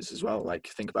resources as well. Like,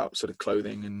 think about sort of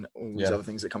clothing and all these other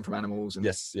things that come from animals. And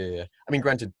I mean,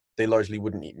 granted, they largely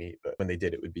wouldn't eat meat, but when they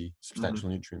did, it would be substantial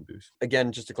nutrient boost.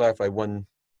 Again, just to clarify,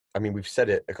 we've said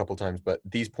it a couple times, but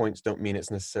these points don't mean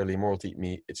it's necessarily immoral to eat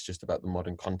meat. It's just about the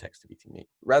modern context of eating meat.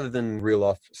 Rather than reel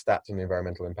off stats on the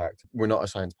environmental impact, we're not a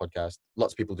science podcast.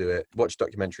 Lots of people do it. Watch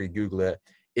documentary, Google it.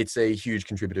 It's a huge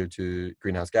contributor to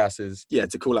greenhouse gases. Yeah,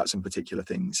 to call out some particular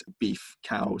things, beef,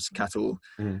 cows, cattle,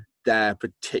 they're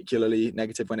particularly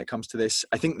negative when it comes to this.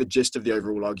 I think the gist of the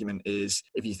overall argument is,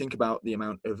 if you think about the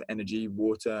amount of energy,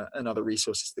 water, and other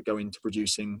resources that go into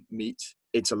producing meat,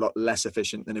 it's a lot less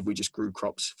efficient than if we just grew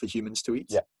crops for humans to eat.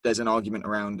 Yeah. There's an argument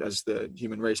around, as the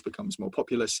human race becomes more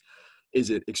populous, is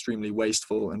it extremely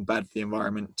wasteful and bad for the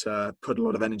environment to put a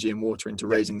lot of energy and water into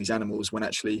raising these animals, when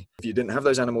actually, if you didn't have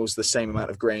those animals, the same amount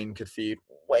of grain could feed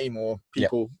way more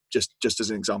people, just as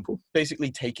an example.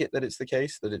 Basically, take it that it's the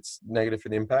case, that it's negative for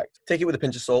the impact. Take it with a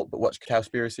pinch of salt, but watch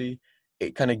Cowspiracy.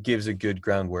 It kind of gives a good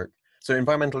groundwork. So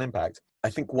environmental impact, I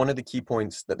think one of the key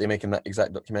points that they make in that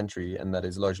exact documentary, and that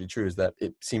is largely true, is that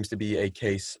it seems to be a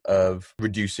case of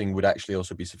reducing would actually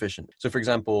also be sufficient. So for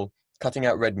example, cutting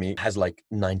out red meat has like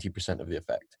 90% of the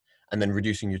effect. And then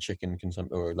reducing your chicken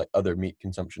consumption or like other meat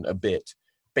consumption a bit,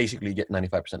 basically get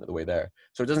 95% of the way there.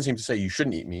 So it doesn't seem to say you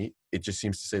shouldn't eat meat. It just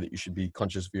seems to say that you should be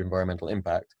conscious of your environmental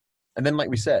impact. And then, like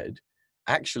we said,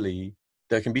 actually,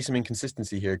 there can be some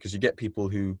inconsistency here, because you get people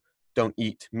who don't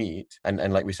eat meat.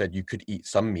 And like we said, you could eat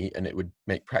some meat and it would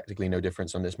make practically no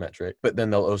difference on this metric. But then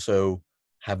they'll also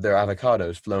have their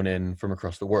avocados flown in from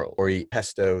across the world, or eat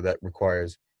pesto that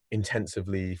requires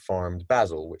intensively farmed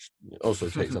basil, which also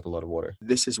takes up a lot of water.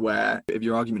 This is where, if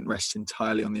your argument rests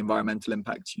entirely on the environmental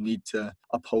impact, you need to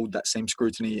uphold that same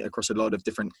scrutiny across a lot of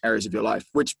different areas of your life,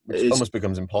 which almost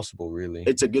becomes impossible, really.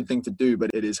 It's a good thing to do,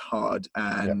 but it is hard,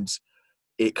 and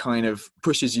it kind of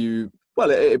pushes you. Well,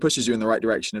 it pushes you in the right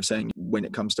direction of saying, when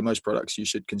it comes to most products, you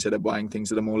should consider buying things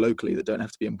that are more locally, that don't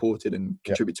have to be imported and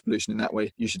contribute to pollution in that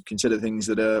way. You should consider things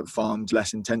that are farmed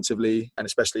less intensively. And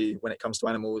especially when it comes to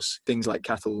animals, things like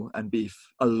cattle and beef,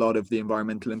 a lot of the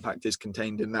environmental impact is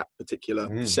contained in that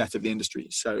particular set of the industry.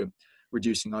 So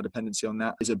reducing our dependency on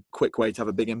that is a quick way to have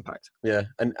a big impact. Yeah.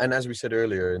 And as we said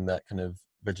earlier, in that kind of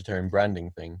vegetarian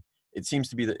branding thing, it seems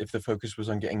to be that if the focus was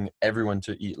on getting everyone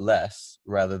to eat less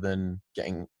rather than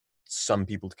getting some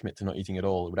people to commit to not eating at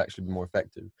all, it would actually be more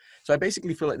effective. So I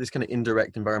basically feel like this kind of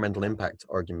indirect environmental impact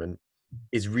argument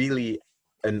is really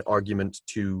an argument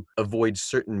to avoid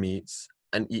certain meats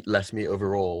and eat less meat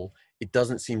overall. It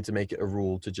doesn't seem to make it a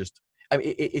rule to just, I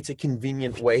mean, it's a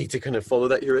convenient way to kind of follow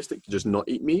that heuristic, to just not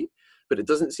eat meat, but it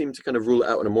doesn't seem to kind of rule it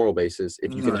out on a moral basis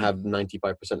if you can have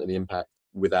 95% of the impact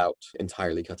without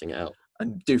entirely cutting it out.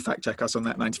 And do fact check us on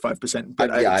that 95%. But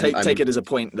take it as a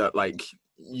point that, like,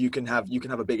 you can have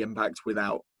a big impact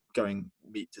without going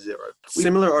meat to zero.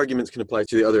 Similar arguments can apply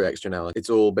to the other externalities. It's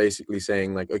all basically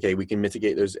saying, like, okay, we can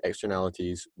mitigate those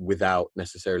externalities without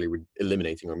necessarily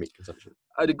eliminating our meat consumption.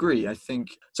 I'd agree. I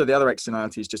think so. The other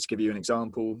externalities, just to give you an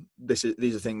example, these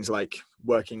are things like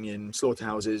working in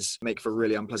slaughterhouses make for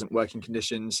really unpleasant working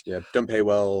conditions. Yeah, don't pay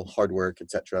well, hard work,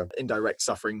 etc. Indirect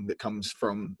suffering that comes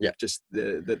from just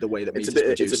the way that meat is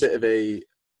produced. It's a bit of a,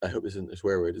 I hope this isn't a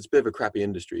swear word, it's a bit of a crappy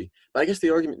industry. But I guess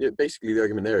the argument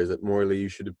there is that morally you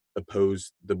should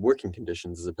oppose the working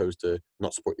conditions as opposed to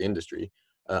not support the industry.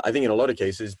 I think in a lot of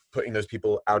cases, putting those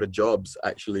people out of jobs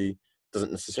actually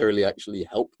doesn't necessarily actually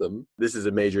help them. This is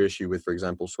a major issue with, for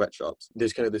example, sweatshops.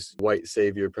 There's kind of this white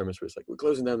savior premise where it's like, we're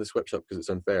closing down the sweatshop because it's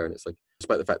unfair. And it's like,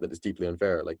 despite the fact that it's deeply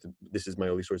unfair, like, this is my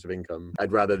only source of income.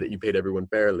 I'd rather that you paid everyone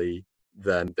fairly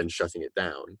than shutting it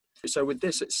down. So with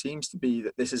this, it seems to be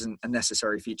that this isn't a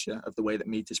necessary feature of the way that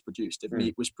meat is produced. If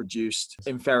meat was produced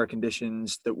in fairer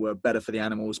conditions that were better for the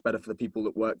animals, better for the people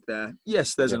that work there,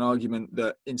 yes, there's an argument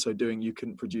that in so doing you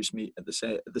couldn't produce meat at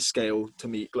the scale to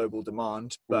meet global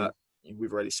demand. But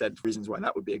we've already said reasons why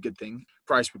that would be a good thing.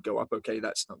 Price would go up. Okay,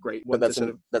 that's not great. But that's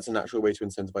a natural way to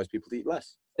incentivize people to eat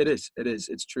less. It is.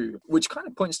 It's true. Which kind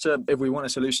of points to, if we want a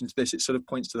solution to this, it sort of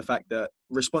points to the fact that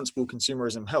responsible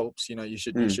consumerism helps. You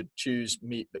should choose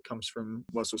meat that comes from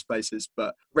well-sourced places,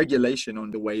 but regulation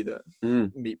on the way that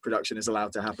meat production is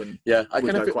allowed to happen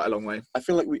would go quite a long way. I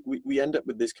feel like we end up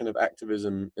with this kind of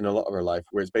activism in a lot of our life,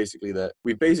 where it's basically that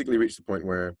we've basically reached the point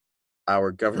where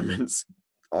our governments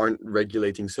aren't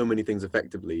regulating so many things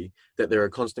effectively that there are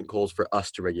constant calls for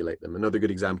us to regulate them. Another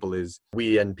good example is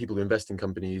we and people who invest in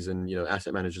companies and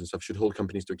asset managers and stuff should hold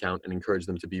companies to account and encourage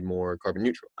them to be more carbon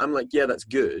neutral. I'm like, yeah, that's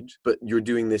good, but you're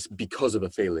doing this because of a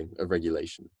failing of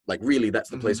regulation. Like, really, that's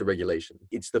the place of regulation.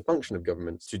 It's the function of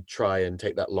governments to try and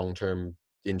take that long-term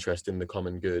interest in the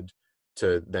common good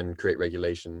to then create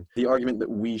regulation. The argument that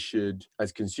we should,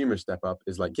 as consumers, step up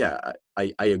is like, yeah,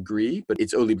 I agree, but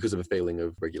it's only because of a failing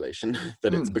of regulation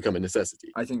that it's become a necessity.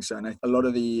 I think so. And a lot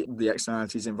of the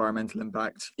externalities, environmental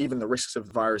impact, even the risks of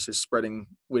viruses spreading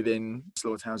within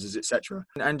slaughterhouses, etc.,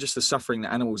 and just the suffering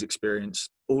that animals experience,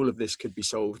 all of this could be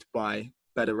solved by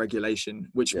better regulation,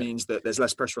 which means that there's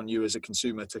less pressure on you as a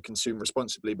consumer to consume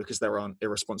responsibly because there aren't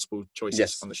irresponsible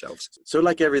choices on the shelves. So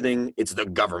like everything, it's the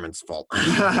government's fault.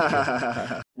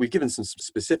 We've given some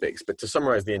specifics, but to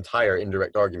summarize the entire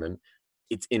indirect argument,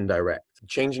 it's indirect.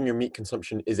 Changing your meat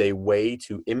consumption is a way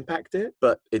to impact it,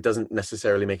 but it doesn't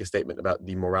necessarily make a statement about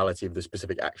the morality of the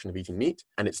specific action of eating meat.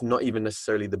 And it's not even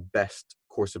necessarily the best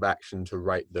course of action to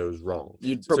right those wrongs.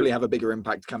 You'd probably have a bigger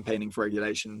impact campaigning for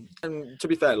regulation. And to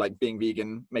be fair, like being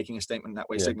vegan, making a statement that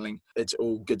way, signaling, it's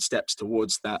all good steps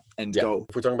towards that end goal.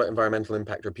 If we're talking about environmental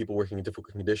impact or people working in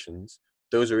difficult conditions,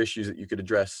 those are issues that you could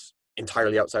address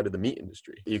entirely outside of the meat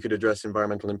industry. You could address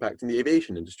environmental impact in the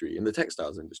aviation industry, in the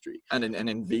textiles industry. And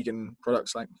in vegan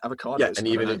products like avocados. Yeah, and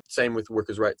even same with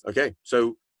workers' rights. Okay,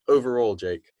 so overall,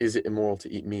 Jake, is it immoral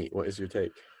to eat meat? What is your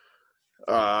take?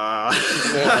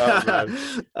 Oh,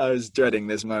 man. I was dreading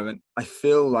this moment. I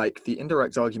feel like the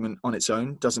indirect argument on its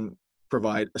own doesn't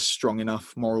provide a strong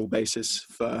enough moral basis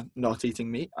for not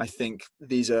eating meat. I think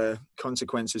these are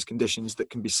consequences, conditions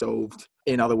that can be solved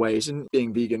in other ways. And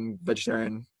being vegan,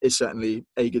 vegetarian is certainly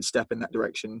a good step in that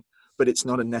direction, but it's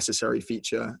not a necessary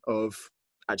feature of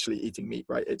actually eating meat,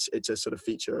 right? It's a sort of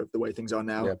feature of the way things are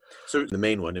now. Yeah. So the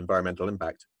main one, environmental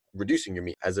impact, reducing your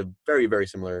meat has a very, very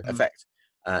similar effect.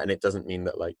 And it doesn't mean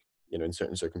that, like, in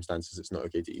certain circumstances, it's not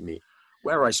okay to eat meat.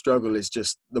 Where I struggle is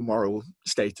just the moral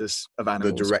status of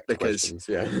animals. The direct questions,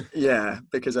 Yeah,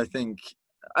 because I think,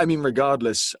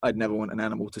 regardless, I'd never want an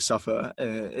animal to suffer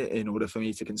in order for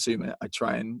me to consume it. I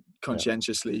try and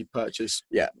conscientiously purchase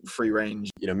free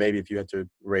range. Maybe if you had to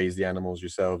raise the animals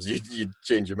yourselves, you'd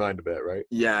change your mind a bit, right?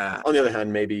 Yeah. On the other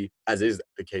hand, maybe, as is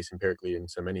the case empirically in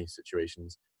so many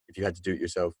situations, if you had to do it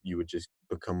yourself, you would just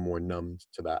become more numbed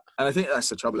to that. And I think that's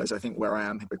the trouble, is I think where I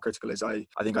am hypocritical is I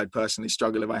think I'd personally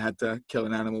struggle if I had to kill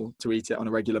an animal to eat it on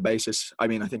a regular basis. I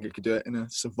think I could do it in a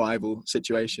survival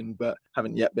situation, but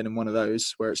haven't yet been in one of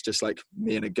those where it's just like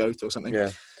me and a goat or something.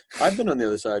 Yeah. I've been on the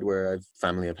other side where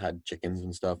family have had chickens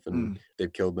and stuff, and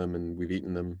they've killed them and we've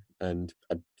eaten them, and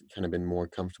I've kind of been more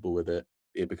comfortable with it.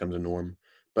 It becomes a norm.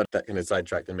 But that kind of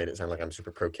sidetracked and made it sound like I'm super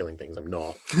pro killing things. I'm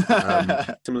not.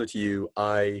 Similar to you,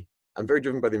 I'm very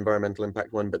driven by the environmental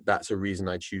impact one, but that's a reason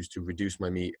I choose to reduce my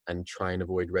meat and try and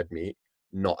avoid red meat,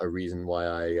 not a reason why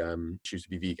I choose to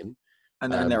be vegan.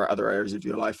 And there are other areas of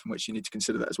your life in which you need to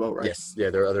consider that as well, right? Yes, yeah,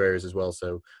 there are other areas as well.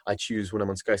 So I choose, when I'm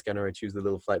on Skyscanner, I choose the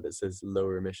little flight that says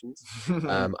lower emissions.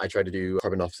 I try to do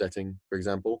carbon offsetting, for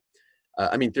example.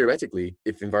 Theoretically,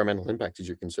 if environmental impact is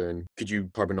your concern, could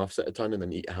you carbon offset a ton and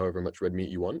then eat however much red meat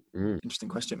you want? Interesting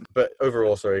question. But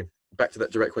overall, back to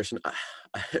that direct question.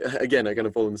 Again, I kind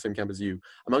of fall in the same camp as you.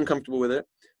 I'm uncomfortable with it,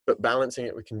 but balancing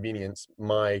it with convenience,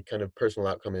 my kind of personal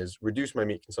outcome is reduce my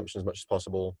meat consumption as much as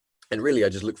possible. And really, I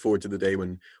just look forward to the day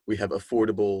when we have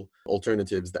affordable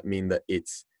alternatives that mean that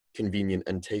it's convenient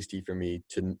and tasty for me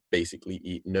to basically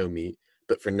eat no meat.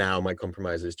 But for now, my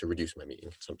compromise is to reduce my meat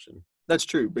consumption. That's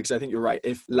true, because I think you're right.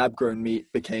 If lab-grown meat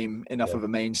became enough of a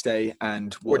mainstay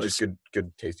and was... Or just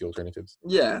good, tasty alternatives.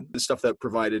 Yeah, the stuff that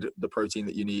provided the protein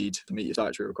that you need to meet your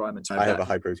dietary requirements. I have a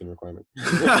high protein requirement.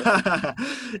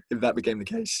 If that became the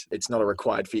case, it's not a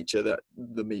required feature that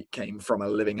the meat came from a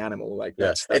living animal. Like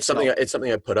that's it's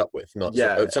something I put up with.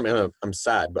 It's something I'm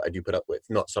sad, but I do put up with.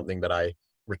 Not something that I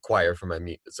require from my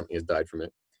meat. That something has died from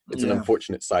it. It's an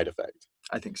unfortunate side effect.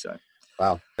 I think so.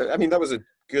 Wow. That was a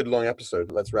good long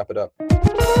episode. Let's wrap it up.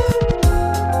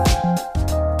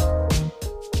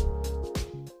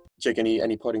 Jake,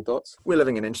 any parting thoughts? We're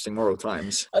living in interesting moral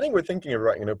times. I think we're thinking of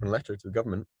writing an open letter to the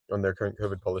government on their current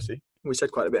COVID policy. We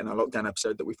said quite a bit in our lockdown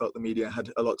episode that we felt the media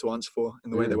had a lot to answer for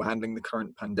in the way they were handling the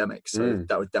current pandemic. So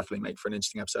that would definitely make for an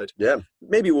interesting episode. Yeah.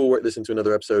 Maybe we'll work this into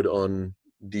another episode on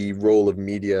the role of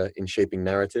media in shaping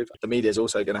narrative. The media is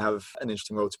also going to have an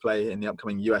interesting role to play in the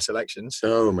upcoming US elections.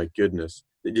 Oh my goodness.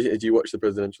 Did you watch the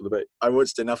presidential debate? I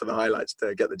watched enough of the highlights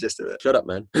to get the gist of it. Shut up,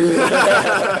 man.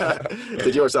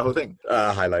 Did you watch the whole thing?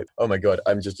 Highlight. Oh my God,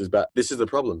 I'm just as bad. This is the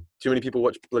problem. Too many people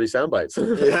watch bloody sound bites.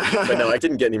 Yeah. But no, I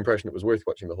didn't get the impression it was worth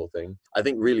watching the whole thing. I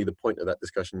think really the point of that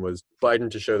discussion was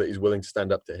Biden to show that he's willing to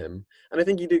stand up to him. And I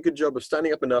think he did a good job of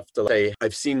standing up enough to say,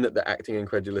 I've seen that the acting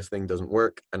incredulous thing doesn't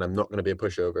work and I'm not going to be a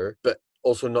pushover. But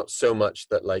also not so much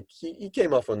that like he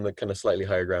came off on the kind of slightly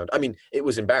higher ground. I mean, it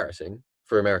was embarrassing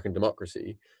for American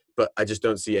democracy, but I just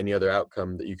don't see any other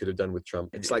outcome that you could have done with Trump.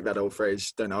 It's like that old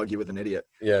phrase, don't argue with an idiot.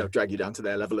 Yeah. They'll drag you down to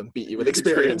their level and beat you with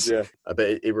experience. Yeah. But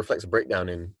it reflects a breakdown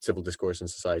in civil discourse in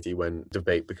society when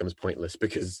debate becomes pointless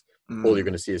because all you're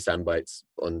going to see is sound bites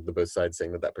on the both sides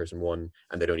saying that person won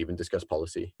and they don't even discuss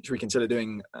policy. Should we consider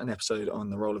doing an episode on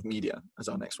the role of media as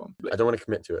our next one? I don't want to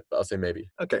commit to it, but I'll say maybe.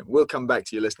 Okay, we'll come back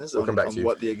to you, listeners, on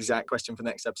what the exact question for the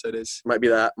next episode is. Might be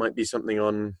that, might be something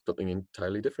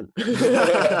entirely different.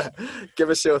 Give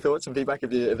us your thoughts and feedback if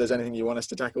there's anything you want us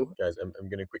to tackle. Guys, I'm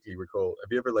going to quickly recall,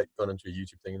 have you ever gone into a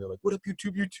YouTube thing and they're like, what up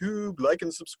YouTube, like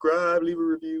and subscribe, leave a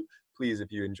review. Please,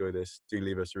 if you enjoy this, do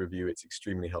leave us a review. It's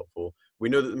extremely helpful. We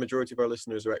know that the majority of our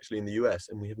listeners are actually in the US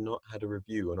and we have not had a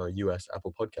review on our US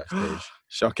Apple podcast page.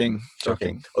 Shocking.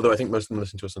 Although I think most of them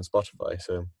listen to us on Spotify.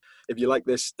 So if you like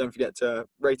this, don't forget to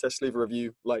rate us, leave a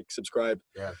review, like, subscribe,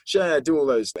 yeah, share, do all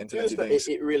those internety things.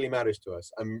 It really matters to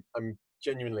us. I'm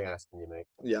genuinely asking you, mate.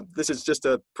 Yeah, this is just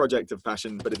a project of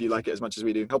passion, but if you like it as much as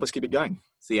we do, help us keep it going.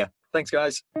 See ya. Thanks,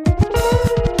 guys.